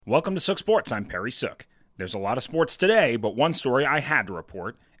Welcome to Sook Sports. I'm Perry Sook. There's a lot of sports today, but one story I had to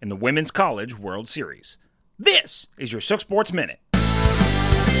report in the Women's College World Series. This is your Sook Sports Minute.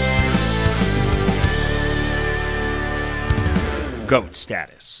 GOAT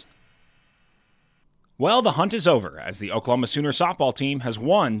status. Well, the hunt is over as the Oklahoma Sooner softball team has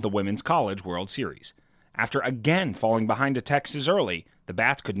won the Women's College World Series. After again falling behind to Texas early, the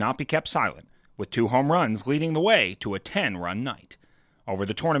Bats could not be kept silent, with 2 home runs leading the way to a 10-run night. Over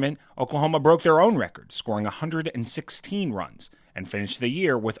the tournament, Oklahoma broke their own record, scoring 116 runs, and finished the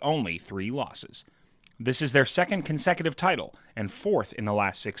year with only 3 losses. This is their second consecutive title and 4th in the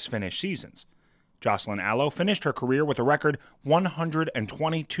last 6 finished seasons. Jocelyn Allo finished her career with a record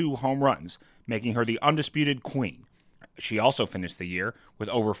 122 home runs, making her the undisputed queen. She also finished the year with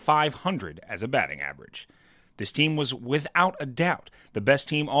over 500 as a batting average. This team was without a doubt the best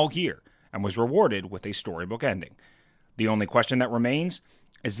team all year and was rewarded with a storybook ending. The only question that remains,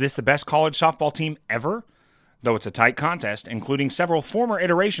 is this the best college softball team ever? Though it's a tight contest, including several former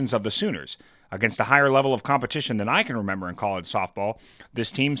iterations of the Sooners, against a higher level of competition than I can remember in college softball,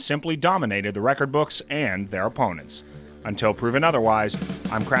 this team simply dominated the record books and their opponents. Until proven otherwise,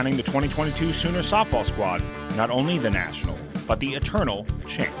 I'm crowning the 2022 Sooner softball squad not only the national, but the eternal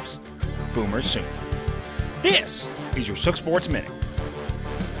champs. Boomers soon. This is your Sook Sports Minute.